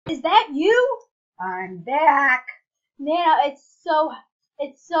Is that you? I'm back. Nana, it's so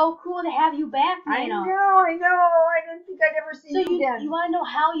cool to have you back, Nana. I know. I didn't think I'd ever see you again. You want to know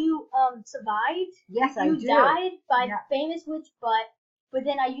how you survived? Yes, I do. You died by famous witch butt, but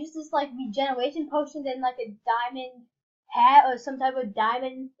then I used this like regeneration potion, then like a diamond hat or some type of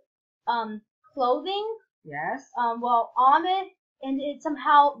diamond clothing. Yes. Armor, and it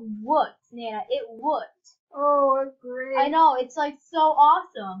somehow worked, Nana. It worked. Oh, that's great. I know, it's like so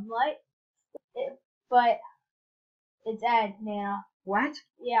awesome, right? But it's Ed, Nana. What?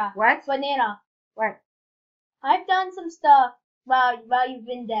 Yeah. What? But Nana. What? I've done some stuff while you've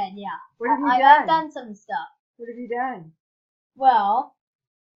been dead, yeah. What have you done? I've done some stuff. What have you done? Well,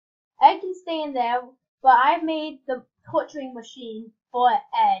 Ed can stay in there, but I've made the torturing machine for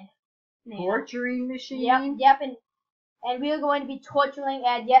Ed. Nana. Torturing machine? Yep, and we are going to be torturing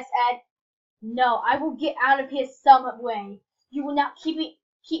Ed. Yes, Ed. No, I will get out of here some way. You will not keep me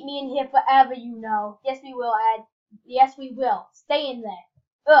in here forever, you know. Yes, we will, Ed. Yes, we will. Stay in there.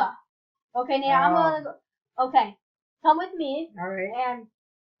 Ugh. Okay, now I'm gonna go. Okay, come with me. All right. And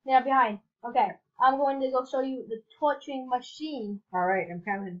now behind. Okay, I'm going to go show you the torturing machine. All right, I'm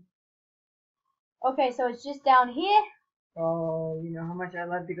coming. Okay, so it's just down here. Oh, you know how much I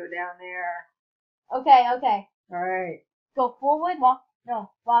love to go down there. Okay. All right. Go forward. Walk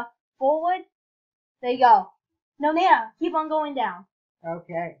forward. There you go. No, Nana, keep on going down.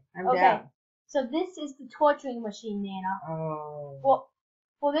 Okay, I'm down. So this is the torturing machine, Nana. Oh.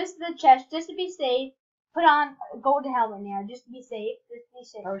 Well, this is the chest. Just to be safe, put on a golden helmet, Nana. Just to be safe.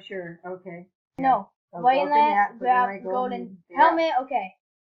 Oh, sure. Okay. No. Right in there. Grab golden helmet. Okay.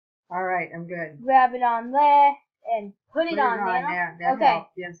 All right, I'm good. Grab it on there and put it on, Nana. Okay.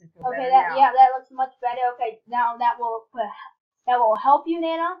 Yes, I feel better that looks much better. Okay, now that will help you,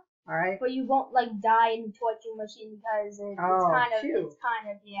 Nana. All right. But you won't like die in the torturing machine because it's kind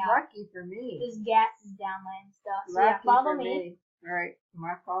of Lucky for me. There's gases down there and stuff. So Lucky follow me. All right,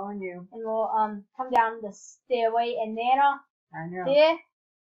 I'm following you. And we'll come down the stairway, and Nana. I know. Here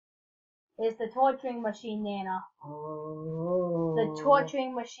is the torturing machine, Nana. Oh. The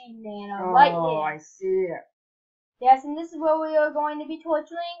torturing machine, Nana. Right here. Oh, I see it. Yes, and this is where we are going to be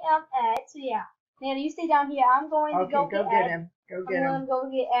torturing Ed. So yeah. Nana, you stay down here. I'm going to go get Ed. Him. Go get him. I'm going to go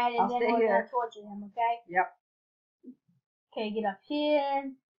get Ed, and then we're going to torture him, okay? Yep. Okay, get up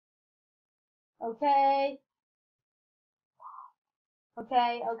here. Okay.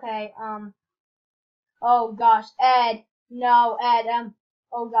 Oh gosh, Ed. No, Ed.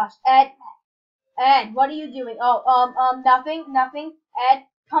 Oh gosh, Ed. Ed, what are you doing? Oh, nothing. Ed,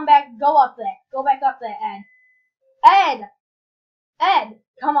 come back. Go up there. Go back up there, Ed. Ed,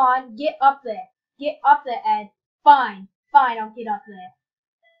 come on. Get up there. Get up there, Ed. Fine, I'll get up there.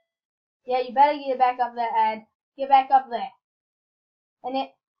 Yeah, you better get back up there, Ed. Get back up there.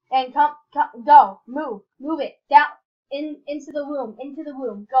 And come, go. Move it. Down, into the room.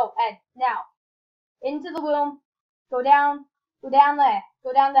 Go, Ed, now. Into the room. Go down there.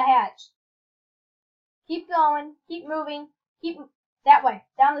 Go down the hatch. Keep going. Keep moving. Keep that way.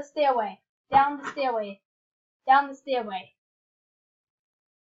 Down the stairway.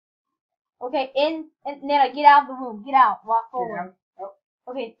 Okay, and Nana, get out of the room. Get out. Walk forward.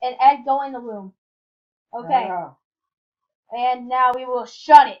 Okay, and Ed, go in the room. Okay. And now we will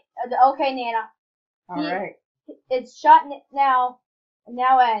shut it. Okay, Nana. Alright. It's shut now. And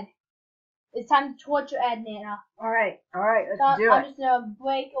now, Ed. It's time to torture Ed, Nana. Alright, let's do it. I'm just gonna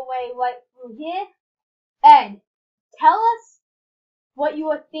break away right through here. Ed, tell us what you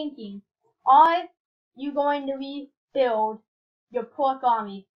are thinking. Are you going to rebuild your pork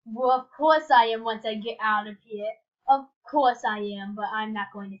army? Well, of course I am once I get out of here. Of course I am, but I'm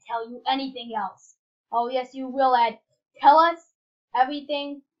not going to tell you anything else. Oh yes, you will, Ed. Tell us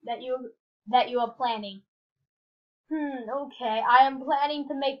everything that you are planning. Okay. I am planning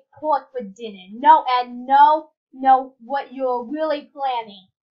to make pork for dinner. No, Ed, no, what you're really planning.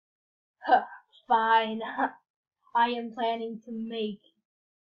 Fine. I am planning to make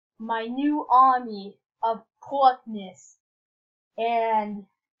my new army of porkness, and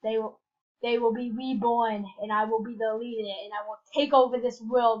they will be reborn, and I will be the leader, and I will take over this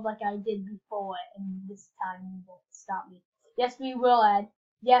world like I did before, and this time you won't stop me. Yes, we will, Ed.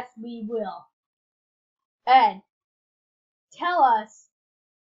 Yes, we will. Ed, tell us,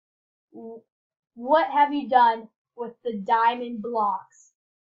 what have you done with the diamond blocks?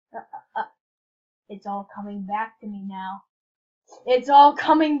 It's all coming back to me now. It's all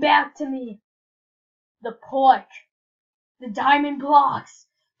coming back to me. The pork, the diamond blocks,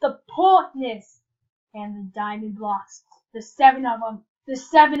 the porkness, and the diamond blocks. The 7 of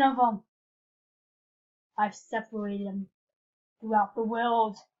them. I've separated them throughout the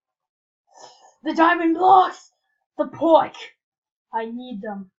world. The diamond blocks! The pork! I need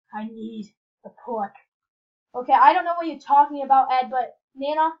them. I need the pork. Okay, I don't know what you're talking about, Ed, but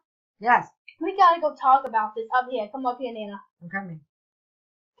Nana? Yes. We gotta go talk about this up here. Come up here, Nana. I'm coming.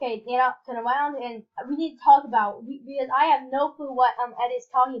 Okay, Nana, turn around and we need to talk about because I have no clue what Ed is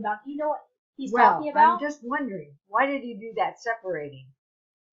talking about. Do you know what he's talking about? I'm just wondering, why did he do that separating?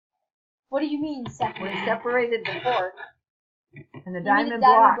 What do you mean separating? When he separated the pork and the You mean diamond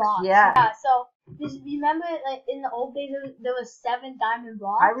blocks. Yeah. Yeah. So remember, like in the old days, there was 7 diamond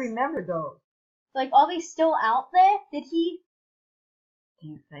blocks. I remember those. Like, are they still out there? Did he? Do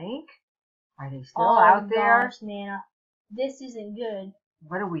you think? Are they still out there? Gosh, Nana, this isn't good.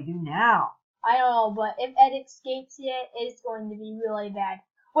 What do we do now? I don't know, but if Ed escapes it, it's going to be really bad.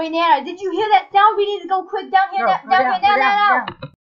 Wait, Nana, did you hear that sound? We need to go quick down here. Go down.